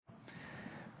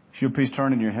If you'll please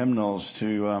turn in your hymnals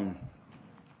in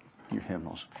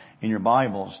your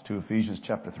Bibles to Ephesians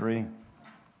chapter 3.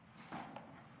 I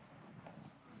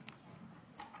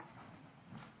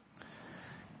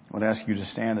would ask you to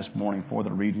stand this morning for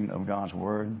the reading of God's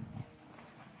Word,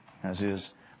 as is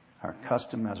our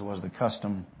custom, as was the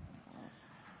custom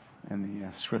in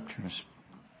the Scriptures.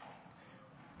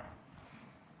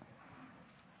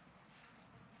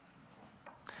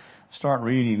 Start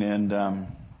reading in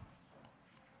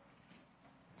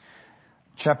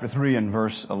chapter 3 and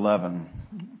verse 11.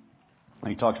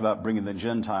 He talks about bringing the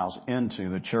Gentiles into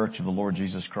the church of the Lord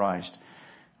Jesus Christ,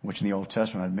 which in the Old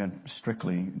Testament had been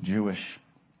strictly Jewish.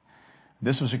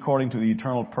 This was according to the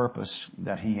eternal purpose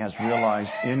that He has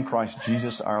realized in Christ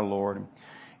Jesus our Lord.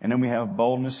 And then we have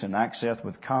boldness and access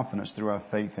with confidence through our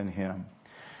faith in Him.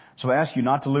 So I ask you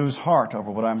not to lose heart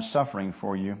over what I'm suffering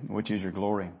for you, which is your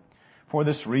glory. For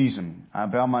this reason, I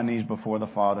bow my knees before the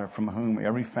Father, from whom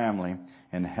every family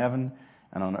in heaven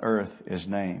and on earth is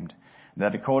named,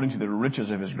 that according to the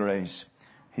riches of His grace,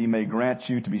 He may grant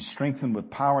you to be strengthened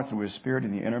with power through His Spirit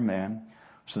in the inner man,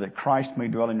 so that Christ may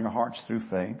dwell in your hearts through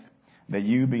faith, that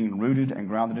you, being rooted and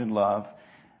grounded in love,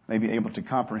 may be able to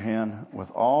comprehend with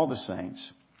all the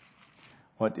saints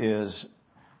what is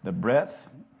the breadth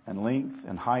and length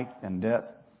and height and depth,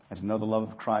 and to know the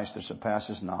love of Christ that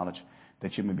surpasses knowledge,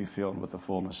 that you may be filled with the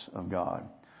fullness of God.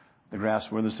 The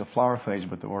grass withers, the flower fades,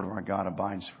 but the word of our God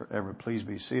abides forever. Please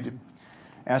be seated.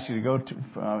 I ask you to go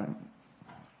to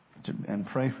and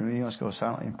pray for me. Let's go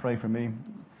silently and pray for me.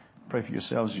 Pray for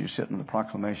yourselves as you sit in the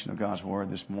proclamation of God's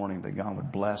Word this morning, that God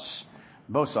would bless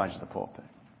both sides of the pulpit.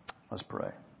 Let's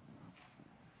pray.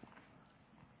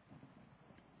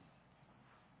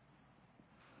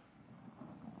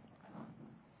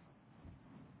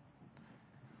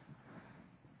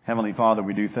 Heavenly Father,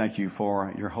 we do thank You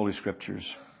for Your Holy Scriptures.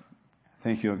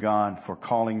 Thank You, O God, for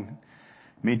calling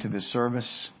me to this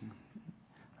service.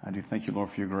 I do thank You,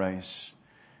 Lord, for Your grace.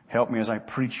 Help me as I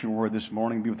preach Your Word this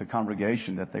morning. Be with the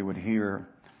congregation, that they would hear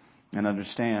and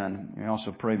understand. We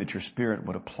also pray that Your Spirit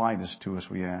would apply this to us,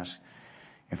 we ask.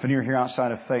 If any are here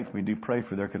outside of faith, we do pray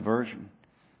for their conversion.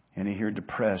 Any here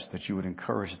depressed, that You would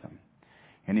encourage them.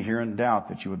 Any here in doubt,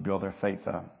 that You would build their faith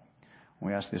up.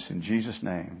 We ask this in Jesus'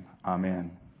 name.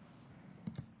 Amen.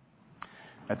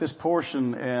 At this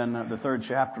portion in the 3rd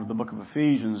chapter of the book of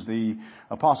Ephesians, the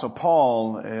Apostle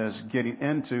Paul is getting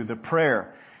into the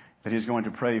prayer that he's going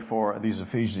to pray for these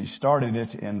Ephesians. He started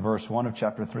it in verse 1 of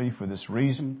chapter 3 for this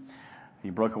reason. He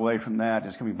broke away from that.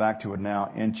 He's coming back to it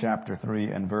now in chapter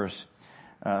 3 and verse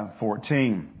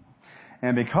 14.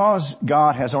 And because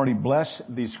God has already blessed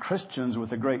these Christians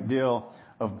with a great deal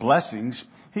of blessings,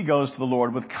 he goes to the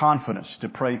Lord with confidence to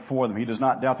pray for them. He does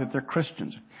not doubt that they're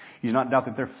Christians. He does not doubt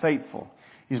that they're faithful.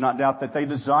 He does not doubt that they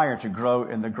desire to grow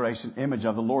in the grace and image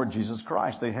of the Lord Jesus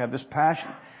Christ. They have this passion.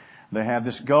 They have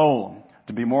this goal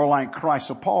to be more like Christ.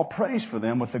 So Paul prays for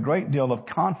them with a great deal of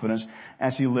confidence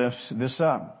as he lifts this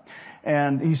up.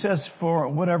 And he says, for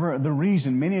whatever the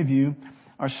reason, many of you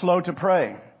are slow to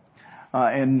pray.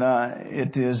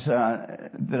 It is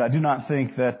that I do not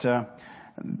think that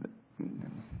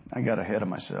I got ahead of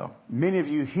myself. Many of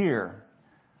you here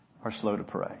are slow to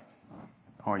pray.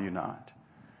 Are you not?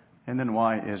 And then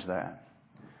why is that?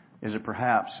 Is it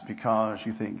perhaps because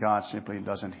you think God simply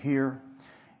doesn't hear?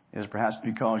 Is it perhaps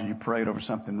because you prayed over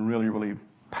something really, really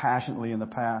passionately in the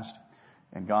past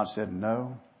and God said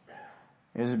no?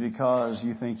 Is it because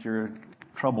you think your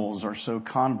troubles are so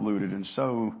convoluted and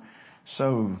so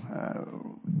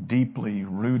deeply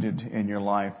rooted in your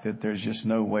life that there's just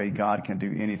no way God can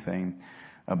do anything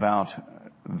about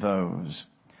those?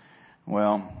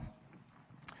 Well,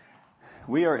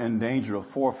 we are in danger of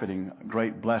forfeiting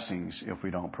great blessings if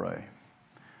we don't pray.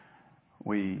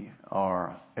 We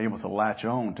are able to latch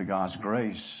on to God's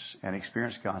grace and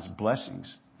experience God's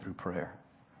blessings through prayer.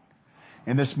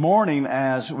 And this morning,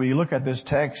 as we look at this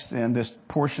text and this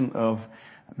portion of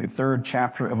the 3rd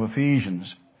chapter of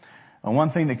Ephesians,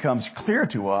 one thing that comes clear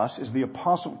to us is the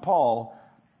Apostle Paul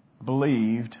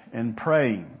believed in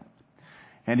praying.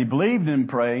 And he believed in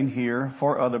praying here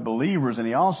for other believers, and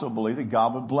he also believed that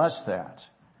God would bless that.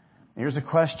 Here's a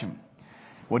question.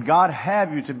 Would God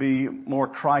have you to be more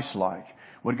Christ-like?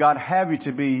 Would God have you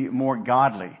to be more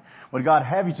godly? Would God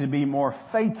have you to be more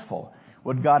faithful?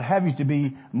 Would God have you to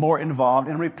be more involved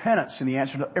in repentance? And the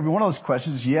answer to every one of those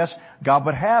questions is yes, God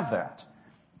would have that.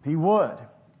 He would.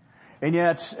 And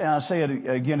yet, I'll say it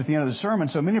again at the end of the sermon,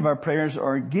 so many of our prayers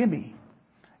are gimme.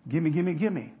 Gimme, gimme,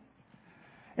 gimme.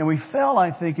 And we fail,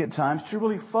 I think, at times to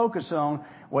really focus on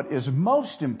what is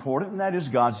most important, and that is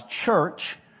God's church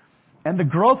and the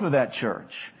growth of that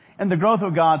church and the growth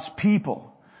of God's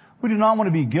people. We do not want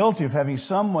to be guilty of having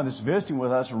someone that's visiting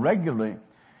with us regularly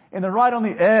and they're right on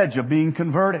the edge of being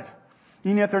converted.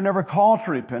 And yet they're never called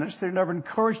to repentance. They're never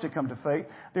encouraged to come to faith.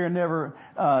 They're never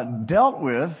dealt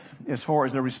with as far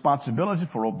as their responsibility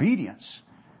for obedience.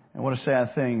 And what a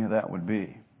sad thing that would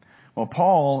be. Well,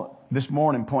 Paul this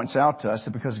morning points out to us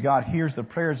that because God hears the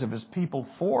prayers of His people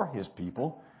for His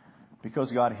people,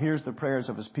 because God hears the prayers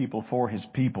of His people for His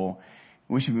people,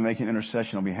 we should be making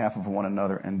intercession on behalf of one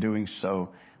another and doing so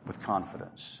with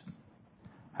confidence.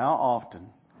 How often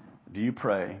do you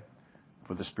pray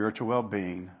for the spiritual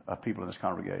well-being of people in this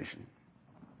congregation?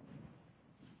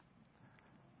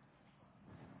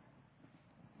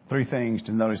 3 things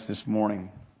to notice this morning.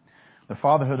 The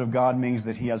fatherhood of God means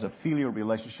that He has a filial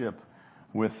relationship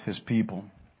with His people.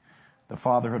 The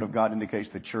fatherhood of God indicates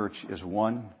the church is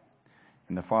one,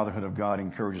 and the fatherhood of God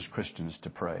encourages Christians to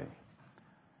pray.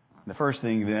 The first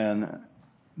thing then,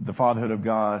 the fatherhood of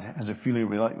God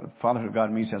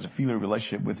means He has a filial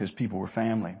relationship with His people. We're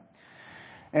family.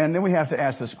 And then we have to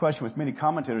ask this question, which many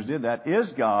commentators did that.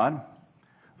 Is God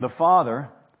the father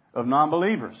of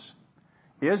non-believers?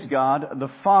 Is God the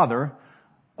father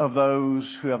of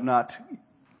those who have not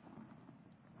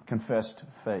confessed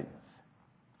faith?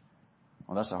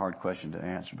 Well, that's a hard question to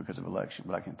answer because of election,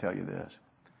 but I can tell you this.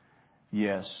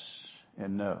 Yes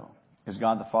and no. Is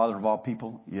God the father of all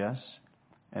people? Yes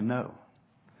and no.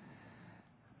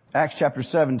 Acts chapter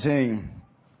 17,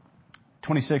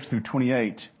 26 through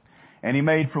 28. And He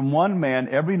made from one man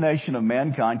every nation of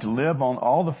mankind to live on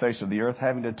all the face of the earth,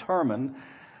 having determined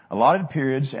allotted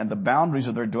periods and the boundaries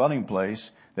of their dwelling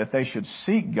place, that they should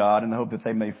seek God in the hope that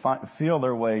they may feel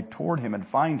their way toward Him and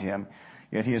find Him.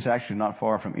 Yet He is actually not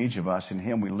far from each of us. In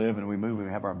Him we live and we move and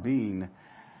we have our being,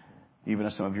 even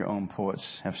as some of your own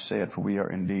poets have said, for we are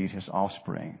indeed His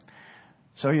offspring.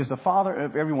 So He is the Father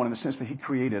of everyone in the sense that He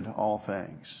created all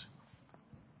things.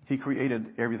 He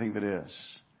created everything that is.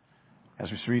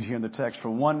 As we read here in the text,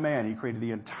 from one man He created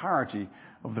the entirety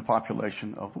of the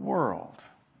population of the world.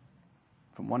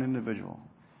 From one individual.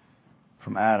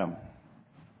 From Adam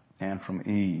and from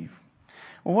Eve.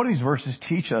 Well, what do these verses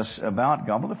teach us about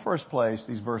God? Well, in the first place,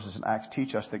 these verses in Acts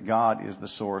teach us that God is the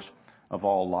source of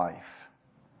all life.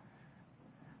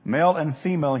 Male and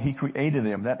female, He created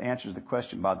them. That answers the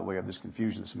question, by the way, of this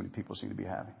confusion that so many people seem to be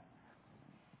having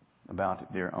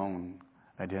about their own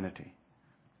identity.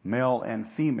 Male and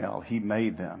female, He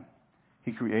made them.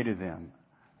 He created them.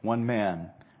 One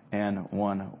man and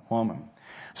one woman.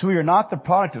 So we are not the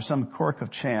product of some quirk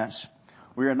of chance.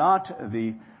 We are not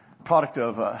the product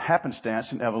of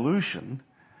happenstance and evolution.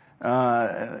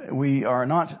 We are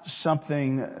not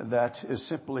something that is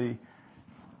simply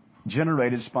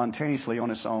generated spontaneously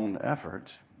on its own effort.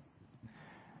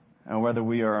 Whether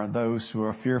we are those who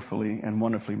are fearfully and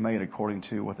wonderfully made, according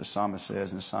to what the psalmist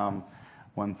says in Psalm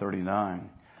 139.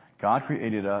 God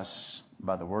created us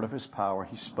by the word of His power.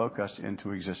 He spoke us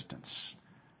into existence.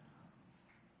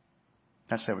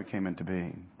 That's how we came into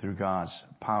being, through God's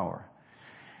power.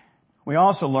 We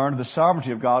also learned the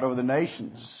sovereignty of God over the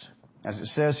nations. As it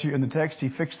says here in the text, He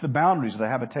fixed the boundaries of the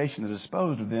habitation and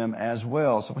disposed of them as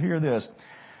well. So hear this.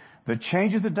 The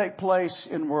changes that take place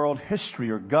in world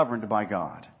history are governed by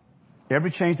God.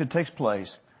 Every change that takes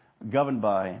place, governed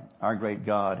by our great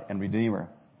God and Redeemer.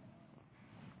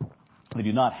 They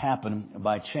do not happen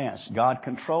by chance. God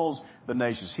controls the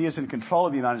nations. He is in control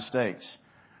of the United States.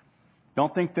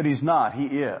 Don't think that He's not. He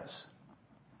is.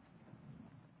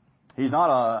 He's not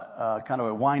a kind of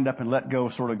a wind up and let go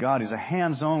sort of God. He's a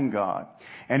hands-on God.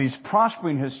 And He's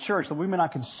prospering His church so we may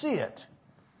not can see it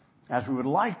as we would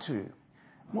like to.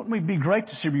 Wouldn't it be great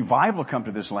to see revival come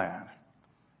to this land?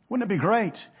 Wouldn't it be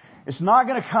great? It's not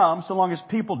going to come so long as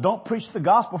people don't preach the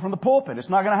gospel from the pulpit. It's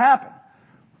not going to happen.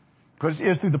 Because it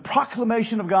is through the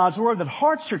proclamation of God's word that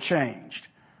hearts are changed.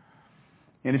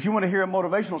 And if you want to hear a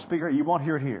motivational speaker, you won't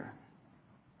hear it here.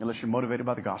 Unless you're motivated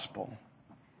by the gospel.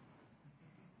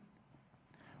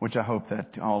 Which I hope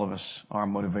that all of us are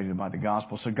motivated by the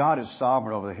gospel. So God is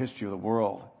sovereign over the history of the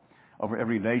world. Over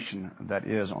every nation that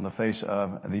is on the face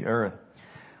of the earth.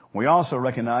 We also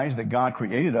recognize that God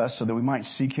created us so that we might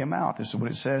seek Him out. This is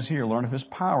what it says here. Learn of His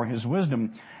power, His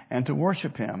wisdom, and to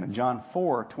worship Him. In John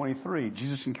 4:23,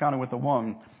 Jesus encountered with the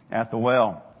woman at the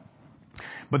well.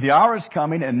 But the hour is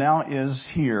coming and now is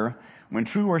here when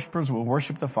true worshipers will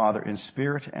worship the Father in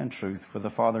spirit and truth, for the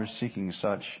Father is seeking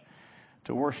such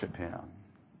to worship Him.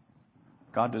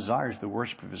 God desires the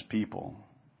worship of His people.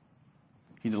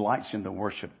 He delights in the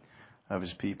worship of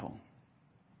His people.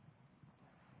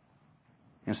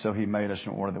 And so He made us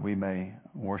in order that we may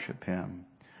worship Him.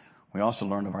 We also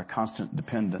learn of our constant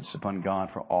dependence upon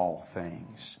God for all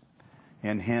things.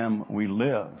 In Him we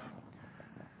live.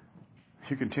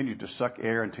 You continue to suck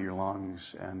air into your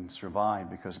lungs and survive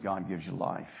because God gives you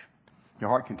life. Your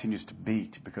heart continues to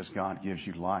beat because God gives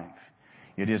you life.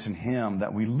 It is in Him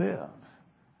that we live.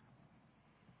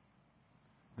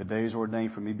 The days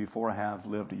ordained for me before I have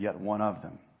lived yet one of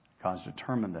them. God's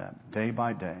determined that day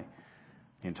by day.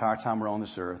 The entire time we're on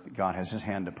this earth, God has His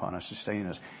hand upon us, sustaining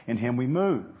us. In Him we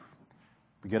move.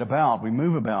 We get about, we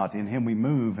move about. In Him we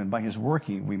move, and by His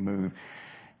working we move.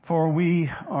 For we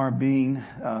are being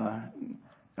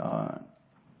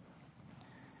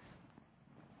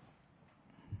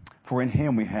for in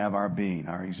Him we have our being,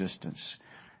 our existence.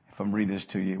 If I'm reading this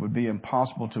to you, it would be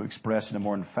impossible to express in a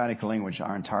more emphatic language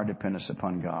our entire dependence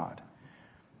upon God.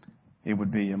 It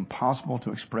would be impossible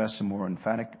to express in more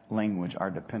emphatic language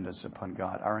our dependence upon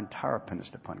God, our entire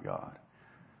dependence upon God.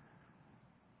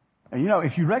 And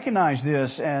if you recognize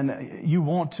this and you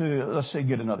want to, let's say,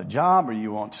 get another job, or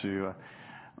you want to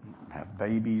have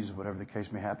babies, whatever the case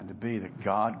may happen to be, that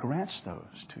God grants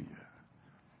those to you.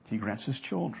 He grants His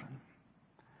children.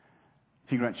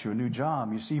 He grants you a new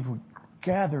job. You see, if we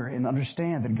gather and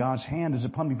understand that God's hand is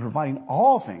upon me, providing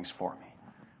all things for me,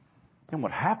 then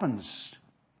what happens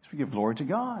is we give glory to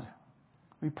God.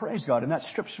 We praise God, and that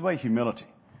strips away humility,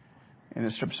 and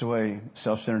it strips away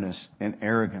self-centeredness and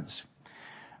arrogance.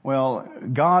 Well,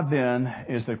 God then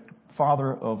is the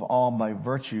Father of all by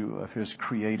virtue of His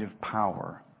creative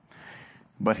power.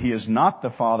 But He is not the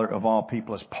Father of all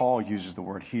people, as Paul uses the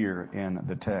word here in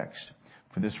the text.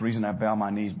 For this reason I bow my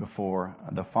knees before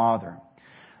the Father.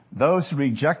 Those who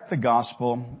reject the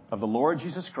gospel of the Lord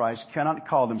Jesus Christ cannot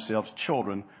call themselves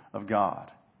children of God.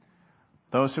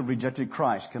 Those who rejected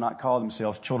Christ cannot call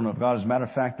themselves children of God. As a matter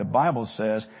of fact, the Bible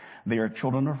says they are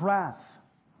children of wrath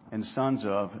and sons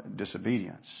of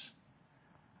disobedience.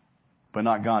 But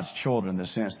not God's children in the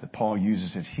sense that Paul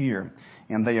uses it here.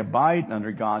 And they abide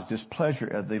under God's displeasure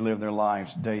as they live their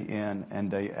lives day in and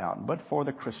day out. But for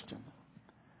the Christian,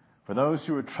 for those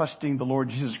who are trusting the Lord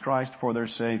Jesus Christ for their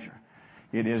Savior,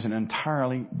 it is an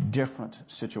entirely different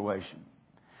situation.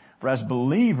 For as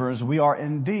believers, we are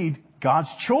indeed God's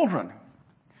children.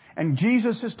 And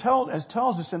Jesus tells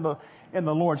us in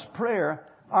the Lord's Prayer,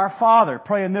 our Father,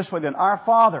 pray in this way then, our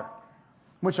Father,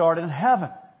 which art in heaven.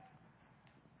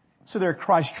 So there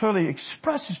Christ clearly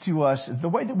expresses to us the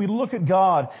way that we look at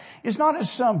God is not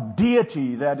as some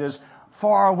deity that is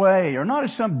far away, or not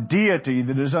as some deity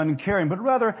that is uncaring, but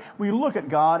rather we look at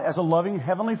God as a loving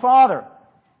Heavenly Father.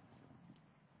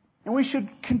 And we should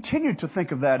continue to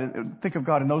think of God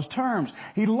in those terms.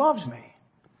 He loves me.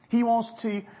 He wants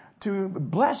to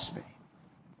bless me.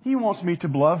 He wants me to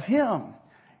love Him.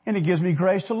 And He gives me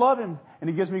grace to love Him. And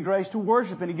He gives me grace to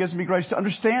worship. And He gives me grace to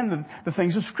understand the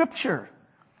things of Scripture.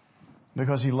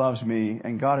 Because He loves me,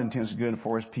 and God intends good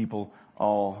for His people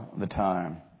all the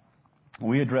time.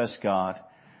 We address God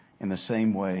in the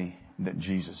same way that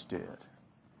Jesus did.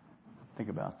 Think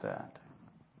about that.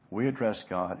 We address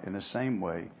God in the same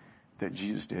way that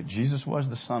Jesus did. Jesus was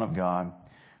the Son of God.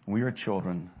 We are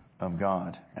children of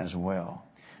God as well.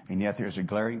 And yet there's a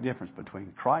glaring difference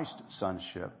between Christ's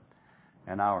sonship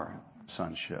and our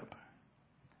sonship.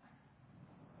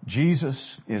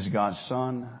 Jesus is God's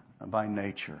Son by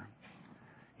nature.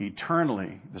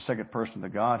 Eternally, the second person of the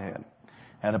Godhead,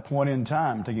 at a point in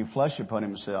time, taking flesh upon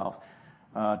Himself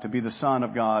to be the Son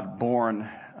of God born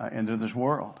into this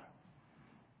world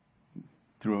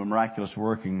through a miraculous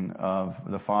working of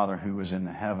the Father who was in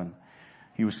heaven.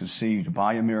 He was conceived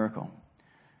by a miracle.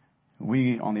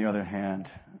 We, on the other hand,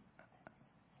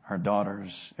 are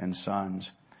daughters and sons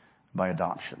by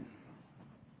adoption.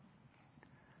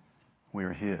 We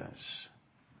are His.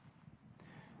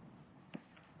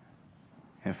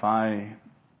 If I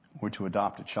were to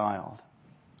adopt a child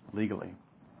legally,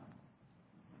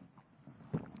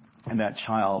 and that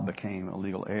child became a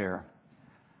legal heir,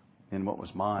 then what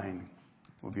was mine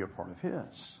would be a part of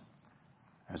His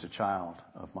as a child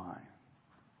of mine.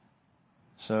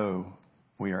 So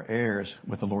we are heirs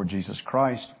with the Lord Jesus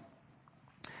Christ,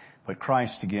 but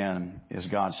Christ again is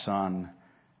God's Son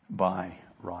by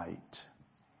right.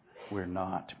 We're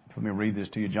not. Let me read this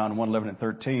to you. John 1:11 and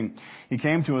 13. He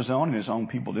came to His own, and His own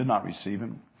people did not receive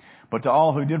Him. But to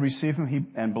all who did receive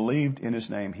Him and believed in His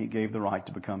name, He gave the right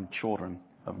to become children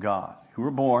of God, who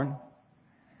were born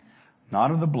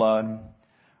not of the blood,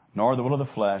 nor the will of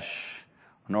the flesh,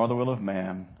 nor the will of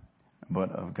man,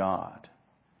 but of God.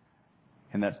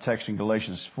 In that text in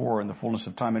Galatians 4, in the fullness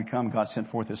of time had come, God sent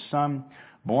forth His Son,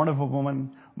 born of a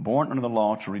woman, born under the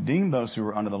law, to redeem those who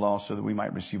were under the law, so that we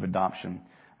might receive adoption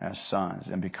as sons.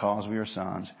 And because we are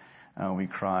sons, we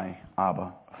cry,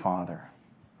 Abba, Father.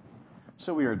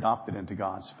 So we are adopted into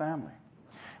God's family.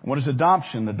 What is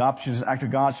adoption? Adoption is an act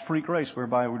of God's free grace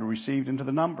whereby we are received into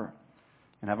the number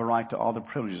and have a right to all the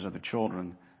privileges of the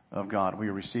children of God. We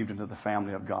are received into the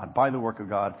family of God by the work of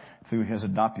God through His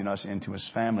adopting us into His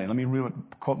family. Let me read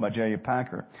a quote by J.A.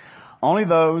 Packer. Only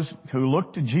those who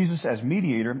look to Jesus as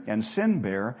mediator and sin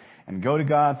bearer and go to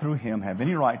God through Him have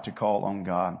any right to call on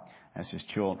God as His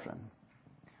children.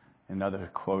 Another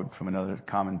quote from another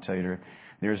commentator.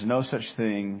 There is no such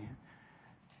thing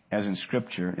as in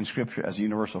Scripture as the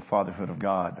universal fatherhood of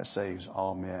God that saves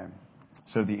all men.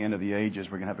 So at the end of the ages,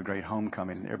 we're going to have a great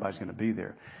homecoming and everybody's going to be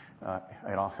there.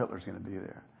 Adolf Hitler's going to be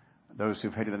there. Those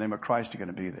who've hated the name of Christ are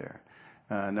going to be there.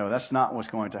 No, that's not what's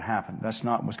going to happen. That's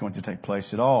not what's going to take place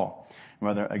at all.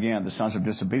 Rather, again, the sons of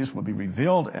disobedience will be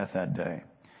revealed at that day.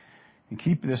 And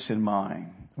keep this in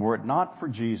mind. Were it not for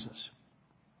Jesus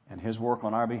and His work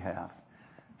on our behalf,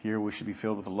 here we should be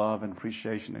filled with love and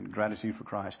appreciation and gratitude for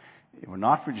Christ. If it were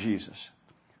not for Jesus,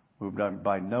 we would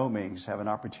by no means have an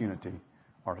opportunity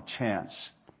or a chance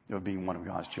of being one of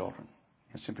God's children.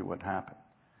 It simply wouldn't happen.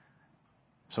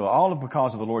 So all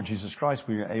because of the Lord Jesus Christ,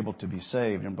 we are able to be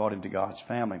saved and brought into God's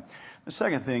family. The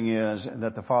second thing is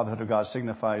that the fatherhood of God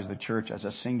signifies the church as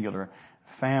a singular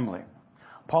family.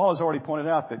 Paul has already pointed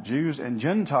out that Jews and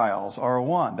Gentiles are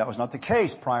one. That was not the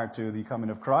case prior to the coming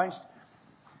of Christ.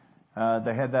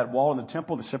 They had that wall in the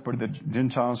temple that separated the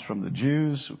Gentiles from the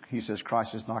Jews. He says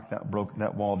Christ has broken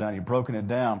that wall down. He's broken it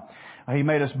down. He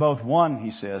made us both one,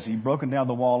 he says. He's broken down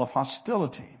the wall of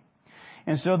hostility.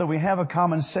 And so that we have a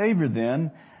common Savior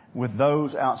then with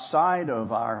those outside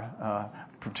of our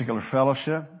particular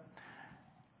fellowship,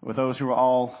 with those who are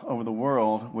all over the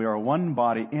world. We are one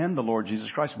body in the Lord Jesus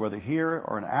Christ, whether here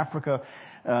or in Africa.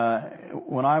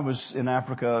 When I was in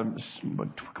Africa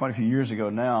quite a few years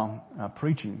ago now,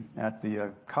 preaching at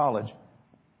the college,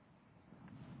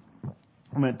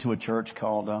 I went to a church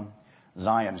called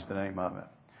Zion is the name of it.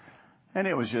 And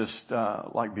it was just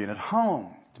like being at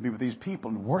home to be with these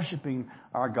people and worshiping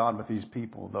our God with these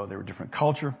people, though they were different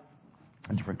culture,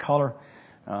 a different color,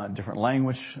 different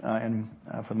language, and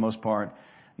for the most part,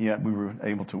 yet we were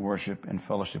able to worship and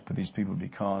fellowship with these people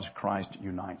because Christ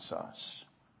unites us.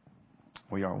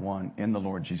 We are one in the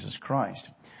Lord Jesus Christ.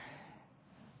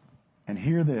 And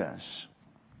hear this.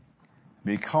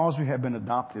 Because we have been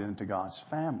adopted into God's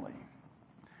family,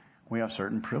 we have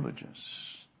certain privileges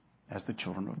as the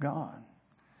children of God.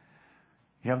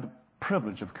 You have the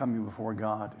privilege of coming before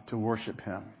God to worship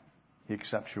Him. He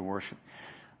accepts your worship.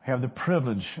 We have the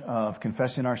privilege of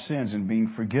confessing our sins and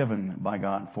being forgiven by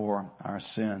God for our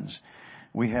sins.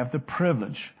 We have the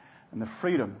privilege and the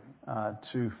freedom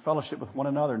to fellowship with one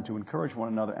another and to encourage one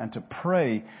another and to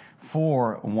pray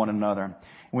for one another.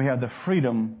 We have the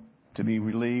freedom to be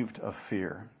relieved of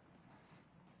fear.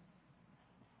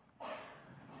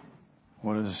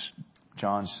 What does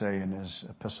John say in his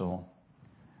epistle?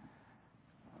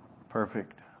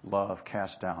 Perfect love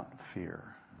casts out fear.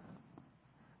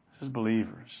 This is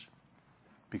believers.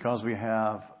 Because we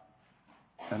have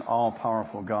an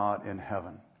all-powerful God in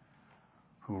heaven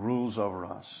who rules over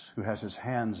us, who has His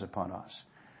hands upon us.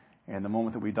 And the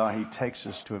moment that we die, He takes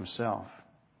us to Himself.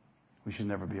 We should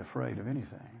never be afraid of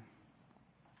anything.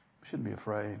 We shouldn't be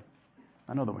afraid.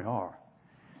 I know that we are.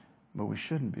 But we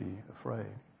shouldn't be afraid.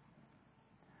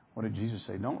 What did Jesus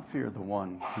say? Don't fear the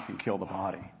one who can kill the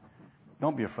body.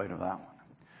 Don't be afraid of that one.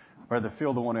 Rather,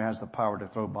 fear the one who has the power to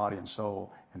throw body and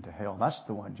soul into hell. That's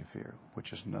the one you fear,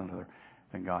 which is none other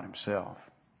than God Himself.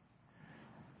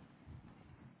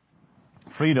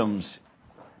 Freedoms,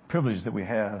 privileges that we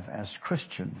have as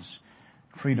Christians.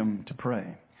 Freedom to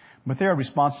pray. But there are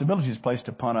responsibilities placed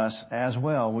upon us as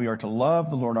well. We are to love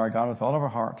the Lord our God with all of our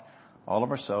heart, all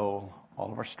of our soul,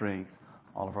 all of our strength,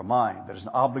 all of our mind. That is an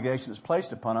obligation that's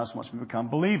placed upon us once we become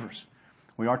believers.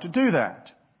 We are to do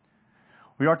that.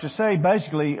 We are to say,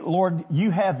 basically, Lord,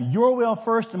 You have Your will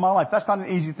first in my life. That's not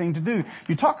an easy thing to do.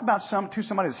 You talk about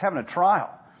somebody that's having a trial,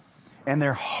 and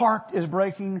their heart is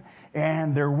breaking,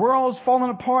 and their world's falling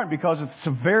apart because of the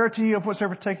severity of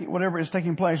whatever is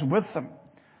taking place with them.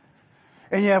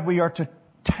 And yet we are to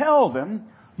tell them,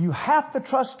 you have to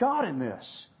trust God in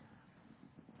this.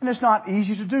 And it's not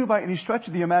easy to do by any stretch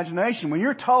of the imagination. When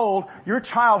you're told your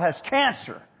child has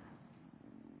cancer,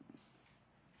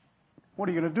 what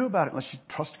are you going to do about it unless you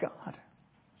trust God?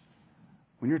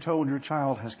 When you're told your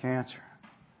child has cancer,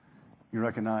 you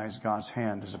recognize God's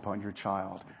hand is upon your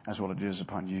child as well it is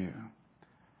upon you.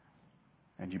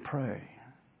 And you pray.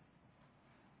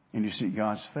 And you seek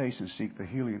God's face and seek the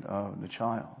healing of the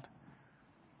child.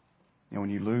 And when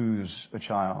you lose a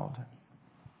child,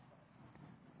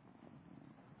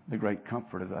 the great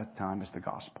comfort of that time is the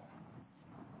gospel.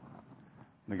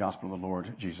 the gospel of the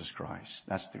Lord Jesus Christ.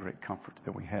 That's the great comfort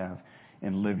that we have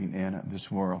in living in this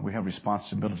world. We have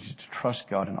responsibility to trust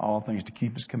God in all things, to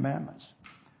keep His commandments.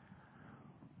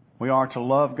 We are to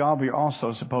love God. We are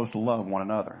also supposed to love one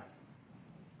another.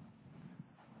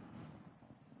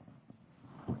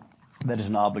 That is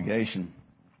an obligation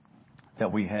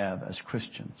that we have as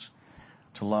Christians,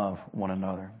 to love one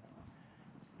another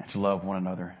and to love one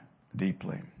another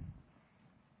deeply.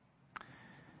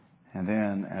 And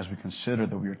then, as we consider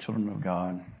that we are children of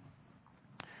God,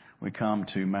 we come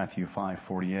to Matthew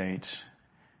 5:48,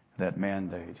 that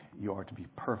mandate. You are to be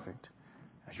perfect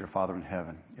as your Father in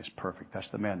heaven is perfect. That's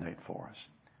the mandate for us.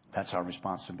 That's our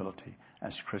responsibility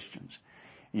as Christians.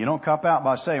 You don't cop out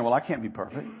by saying, well, I can't be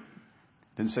perfect.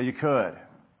 Didn't say you could.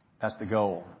 That's the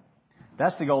goal.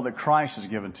 That's the goal that Christ has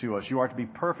given to us. You are to be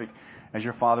perfect as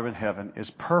your Father in heaven is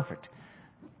perfect.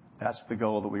 That's the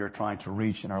goal that we are trying to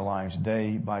reach in our lives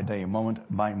day by day, moment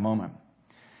by moment.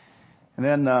 And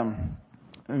then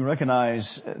we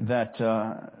recognize that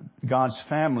God's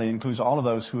family includes all of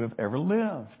those who have ever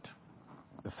lived.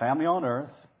 The family on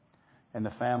earth and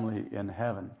the family in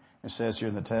heaven. It says here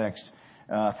in the text,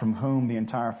 from whom the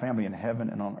entire family in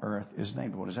heaven and on earth is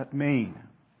named. What does that mean?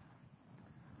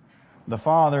 The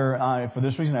Father, for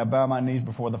this reason I bow my knees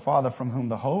before the Father, from whom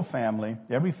the whole family,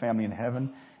 every family in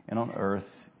heaven and on earth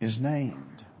is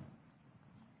named.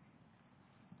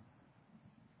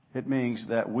 It means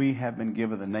that we have been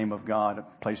given the name of God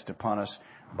placed upon us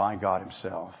by God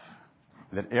Himself.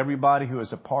 That everybody who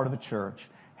is a part of the church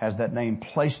has that name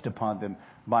placed upon them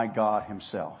by God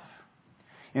Himself.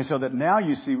 And so that now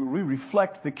you see we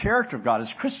reflect the character of God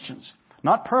as Christians.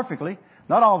 Not perfectly,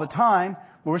 not all the time,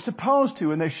 but we're supposed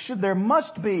to. And there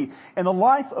must be in the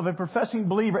life of a professing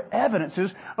believer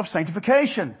evidences of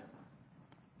sanctification.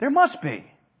 There must be.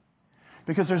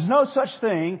 Because there's no such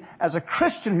thing as a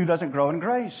Christian who doesn't grow in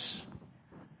grace.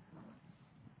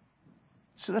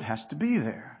 So that has to be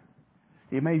there.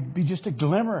 It may be just a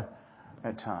glimmer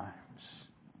at times,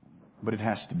 but it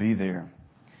has to be there.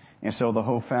 And so the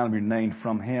whole family named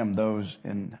from Him, those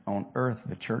on earth,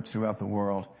 the church throughout the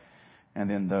world, and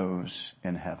then those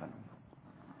in heaven.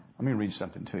 Let me read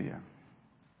something to you.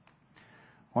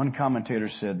 One commentator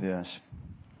said this: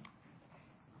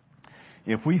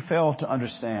 if we fail to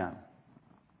understand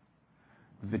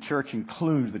the church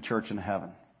includes the church in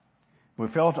heaven, we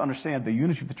fail to understand the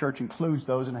unity of the church includes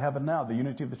those in heaven now, the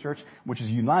unity of the church which is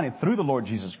united through the Lord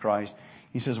Jesus Christ,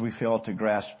 he says we fail to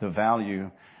grasp the value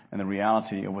and the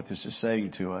reality of what this is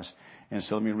saying to us. And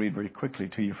so let me read very quickly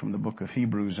to you from the book of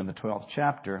Hebrews in the 12th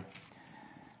chapter.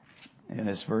 And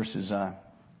it's verses,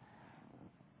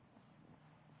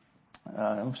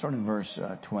 starting in verse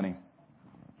 20.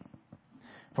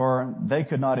 For they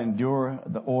could not endure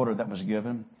the order that was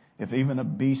given. If even a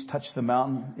beast touch the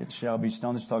mountain, it shall be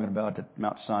stoned. It's talking about at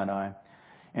Mount Sinai.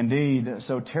 Indeed,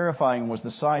 so terrifying was the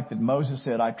sight that Moses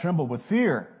said, I tremble with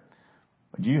fear.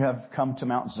 But you have come to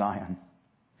Mount Zion,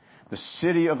 the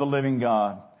city of the living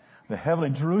God, the heavenly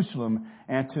Jerusalem,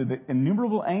 and to the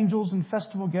innumerable angels in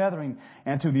festival gathering,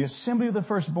 and to the assembly of the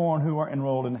firstborn who are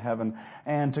enrolled in heaven,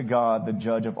 and to God, the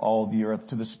judge of all the earth,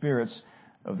 to the spirits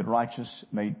of the righteous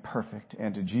made perfect,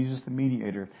 and to Jesus, the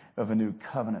mediator of a new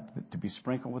covenant, to be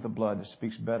sprinkled with the blood that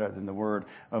speaks better than the word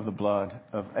of the blood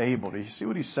of Abel. Do you see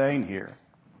what he's saying here?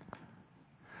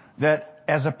 That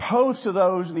as opposed to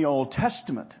those in the Old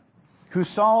Testament who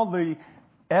saw the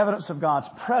evidence of God's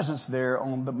presence there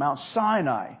on the Mount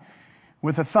Sinai,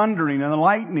 with the thundering and the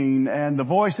lightning and the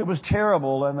voice that was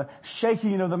terrible and the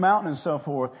shaking of the mountain and so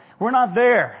forth, we're not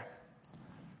there.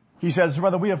 He says,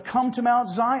 rather, we have come to Mount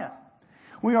Zion.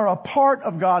 We are a part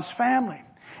of God's family.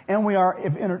 And we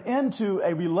have entered into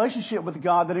a relationship with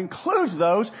God that includes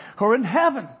those who are in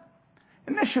heaven.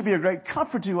 And this should be a great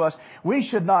comfort to us. We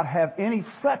should not have any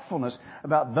fretfulness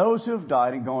about those who have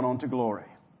died and gone on to glory.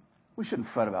 We shouldn't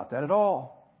fret about that at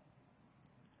all.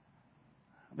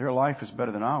 Their life is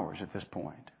better than ours at this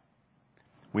point.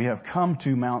 We have come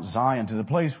to Mount Zion, to the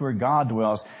place where God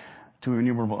dwells, to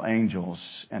innumerable angels,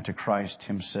 and to Christ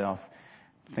Himself.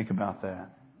 Think about that.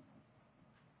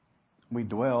 We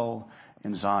dwell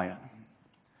in Zion.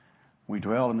 We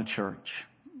dwell in the church.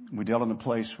 We dwell in the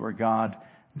place where God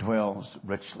dwells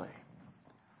richly.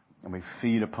 And we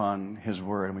feed upon His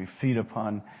Word, and we feed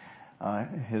upon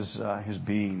His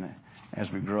being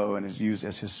as we grow and is used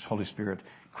as His Holy Spirit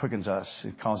quickens us.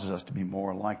 It causes us to be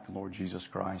more like the Lord Jesus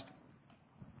Christ.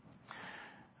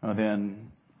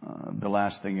 Then the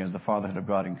last thing is the Fatherhood of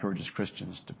God encourages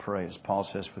Christians to pray. As Paul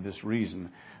says, for this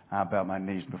reason, I bow my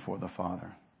knees before the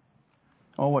Father.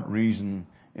 Oh, what reason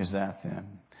is that then?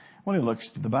 Well, he looks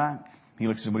to the back. He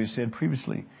looks at what he said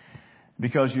previously.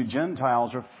 Because you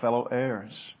Gentiles are fellow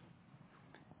heirs.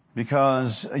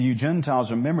 Because you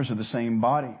Gentiles are members of the same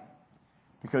body.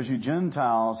 Because you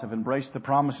Gentiles have embraced the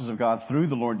promises of God through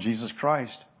the Lord Jesus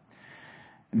Christ.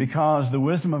 And because the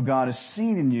wisdom of God is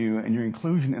seen in you and your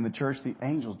inclusion in the church, the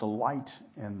angels delight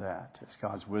in that. As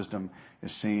God's wisdom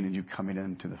is seen in you coming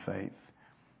into the faith.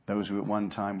 Those who at one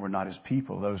time were not His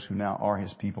people, those who now are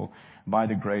His people by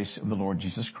the grace of the Lord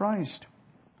Jesus Christ.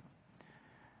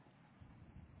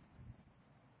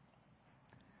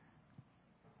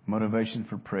 Motivation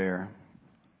for prayer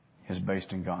is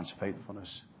based in God's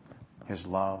faithfulness, His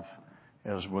love,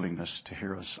 His willingness to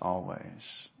hear us always.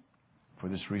 For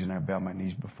this reason I bow my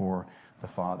knees before the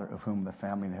Father, of whom the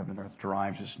family in heaven and earth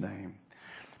derives its name.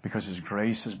 Because His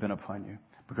grace has been upon you.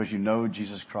 Because you know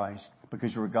Jesus Christ.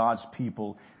 Because you are God's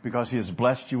people. Because He has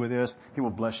blessed you with this. He will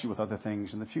bless you with other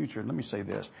things in the future. And let me say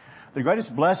this. The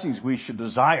greatest blessings we should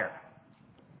desire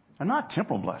are not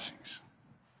temporal blessings.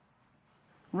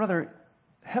 Rather,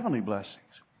 heavenly blessings.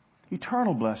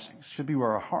 Eternal blessings should be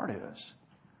where our heart is.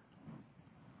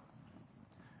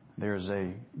 There's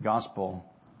a gospel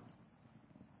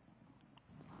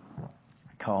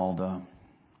called the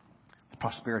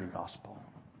prosperity gospel.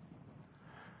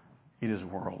 It is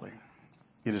worldly.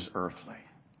 It is earthly.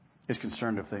 It's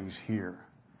concerned with things here.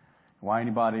 Why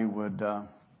anybody would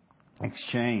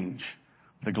exchange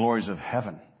the glories of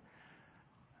heaven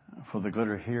for the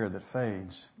glitter here that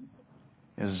fades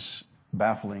is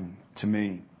baffling to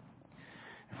me.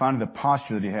 Finally, the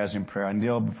posture that he has in prayer. I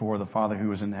kneel before the Father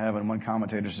who is in heaven. One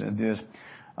commentator said this,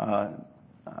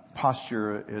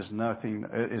 posture is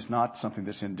not something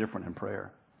that's indifferent in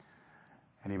prayer.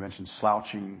 And he mentioned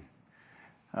slouching.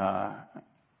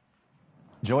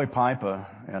 Joey Pipa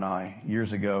and I,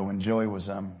 years ago, when Joey was,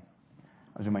 I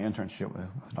was in my internship with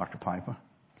Dr. Pipa.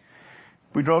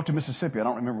 We drove to Mississippi. I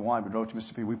don't remember why we drove to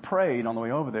Mississippi. We prayed on the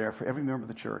way over there for every member of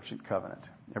the church at Covenant.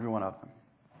 Every one of them.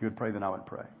 He would pray, then I would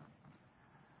pray.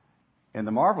 And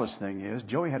the marvelous thing is,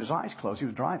 Joey had his eyes closed. He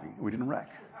was driving. We didn't wreck.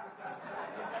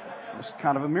 It was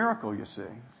kind of a miracle, you see.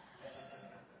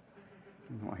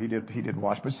 Well, he did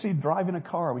watch. But see, driving a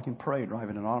car, we can pray.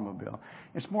 Driving an automobile.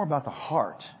 It's more about the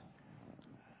heart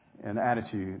and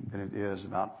attitude than it is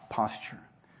about posture.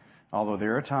 Although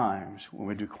there are times when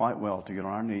we do quite well to get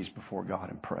on our knees before God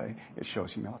and pray, it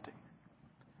shows humility.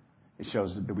 It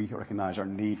shows that we recognize our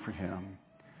need for Him.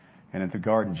 And at the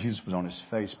garden, Jesus was on His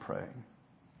face praying.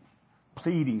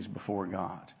 Pleadings before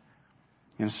God.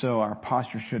 And so our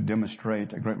posture should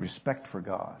demonstrate a great respect for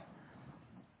God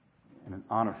and an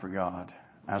honor for God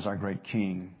as our great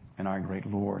King and our great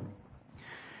Lord.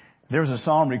 There's a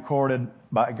psalm recorded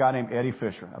by a guy named Eddie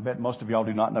Fisher. I bet most of y'all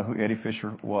do not know who Eddie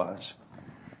Fisher was.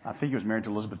 I think he was married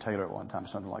to Elizabeth Taylor at one time,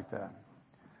 something like that.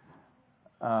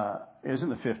 It was in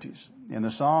the 50s. And the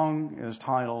song is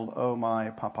titled, Oh My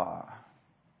Papa.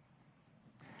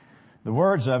 The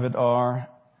words of it are,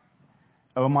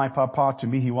 Oh my Papa, to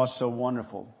me he was so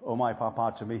wonderful. Oh my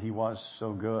Papa, to me he was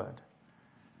so good.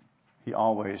 He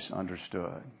always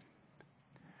understood.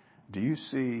 Do you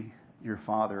see your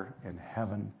Father in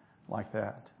heaven like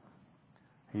that?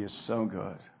 He is so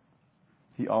good.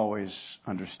 He always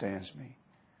understands me.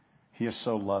 He is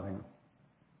so loving.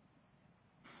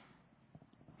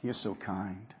 He is so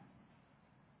kind.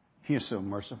 He is so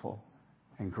merciful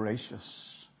and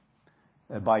gracious.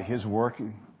 That by His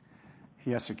working,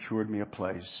 He has secured me a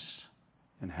place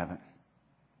in heaven.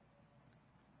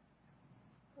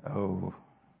 Oh,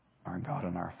 our God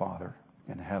and our Father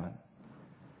in heaven.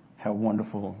 How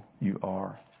wonderful you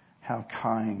are. How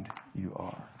kind you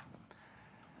are.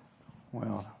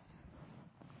 Well,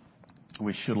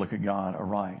 we should look at God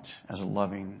aright as a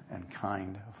loving and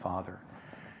kind Father.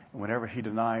 And whenever He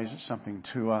denies something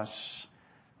to us,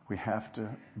 we have to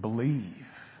believe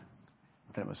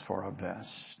that it was for our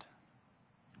best.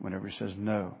 Whenever He says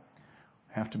no,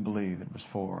 we have to believe that it was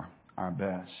for our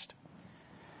best.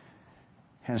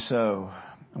 And so,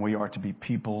 we are to be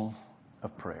people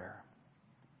of prayer.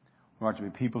 We are to be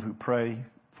people who pray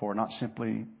for not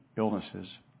simply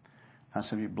illnesses, not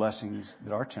simply blessings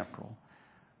that are temporal,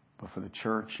 but for the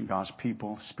church and God's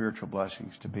people, spiritual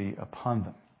blessings to be upon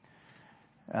them.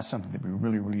 That's something that we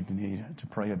really, really need to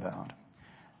pray about.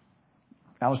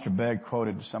 Alistair Begg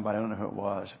quoted somebody, I don't know who it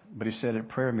was, but he said at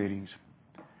prayer meetings,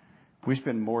 we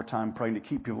spend more time praying to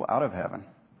keep people out of heaven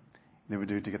than we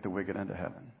do to get the wicked into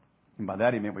heaven. And by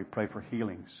that he meant we pray for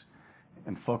healings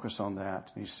and focus on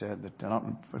that. And he said that, I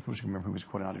don't remember who was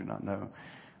quoting, I do not know,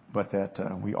 but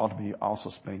that we ought to be also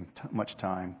spending much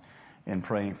time in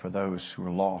praying for those who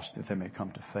are lost, that they may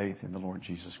come to faith in the Lord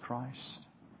Jesus Christ.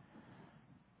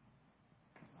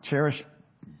 Cherish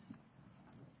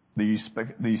these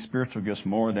spiritual gifts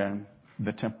more than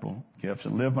the temporal gifts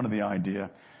and live under the idea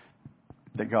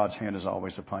that God's hand is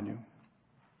always upon you.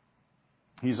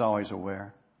 He's always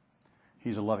aware.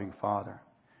 He's a loving Father.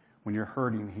 When you're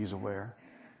hurting, He's aware.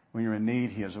 When you're in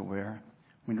need, He is aware.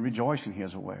 When you're rejoicing, He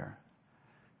is aware.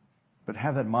 But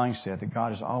have that mindset that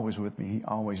God is always with me. He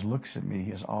always looks at me.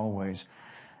 He is always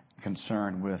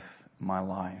concerned with my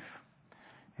life.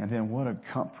 And then what a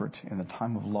comfort in the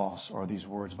time of loss are these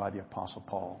words by the Apostle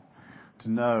Paul. To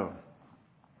know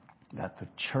that the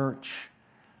church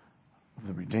of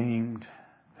the redeemed,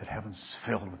 that heaven's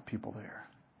filled with people there.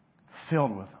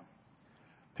 Filled with them.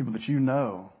 People that you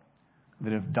know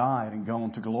that have died and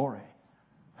gone to glory.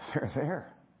 They're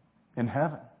there in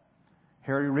heaven.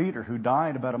 Harry Reeder, who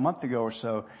died about a month ago or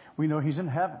so, we know he's in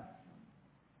heaven.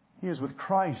 He is with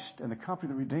Christ and the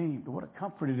company of the redeemed. What a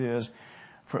comfort it is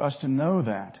for us to know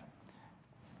that.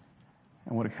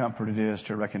 And what a comfort it is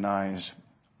to recognize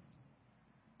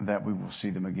that we will see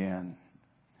them again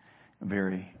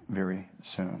very, very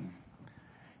soon.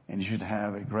 And you should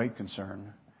have a great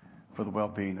concern for the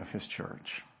well-being of His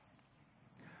church.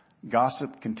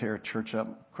 Gossip can tear a church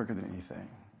up quicker than anything.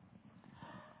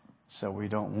 So we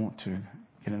don't want to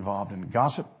get involved in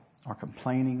gossip or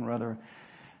complaining, rather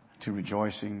to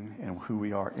rejoicing in who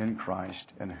we are in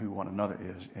Christ and who one another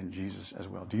is in Jesus as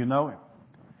well. Do you know Him?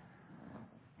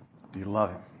 Do you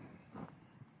love Him?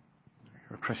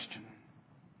 You're a Christian.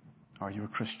 Are you a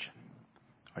Christian?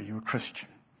 Are you a Christian?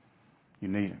 You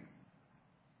need Him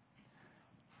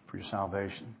for your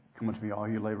salvation. Come unto me, all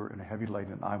you labor and are heavy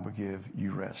laden, and I will give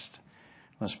you rest.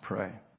 Let's pray.